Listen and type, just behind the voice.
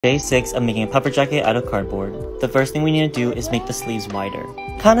Day 6 of making a puffer jacket out of cardboard. The first thing we need to do is make the sleeves wider.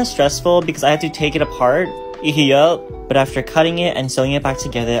 Kinda stressful because I had to take it apart, yup, but after cutting it and sewing it back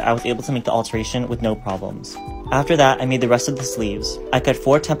together, I was able to make the alteration with no problems. After that, I made the rest of the sleeves. I cut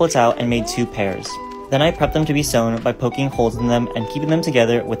 4 templates out and made 2 pairs. Then I prepped them to be sewn by poking holes in them and keeping them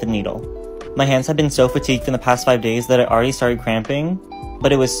together with a needle. My hands had been so fatigued from the past 5 days that I already started cramping,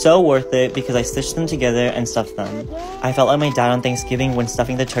 but it was so worth it because I stitched them together and stuffed them. I felt like my dad on Thanksgiving when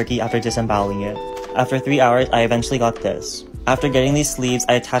stuffing the turkey after disemboweling it. After 3 hours, I eventually got this. After getting these sleeves,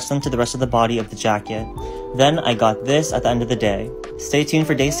 I attached them to the rest of the body of the jacket. Then I got this at the end of the day. Stay tuned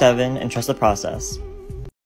for day 7 and trust the process.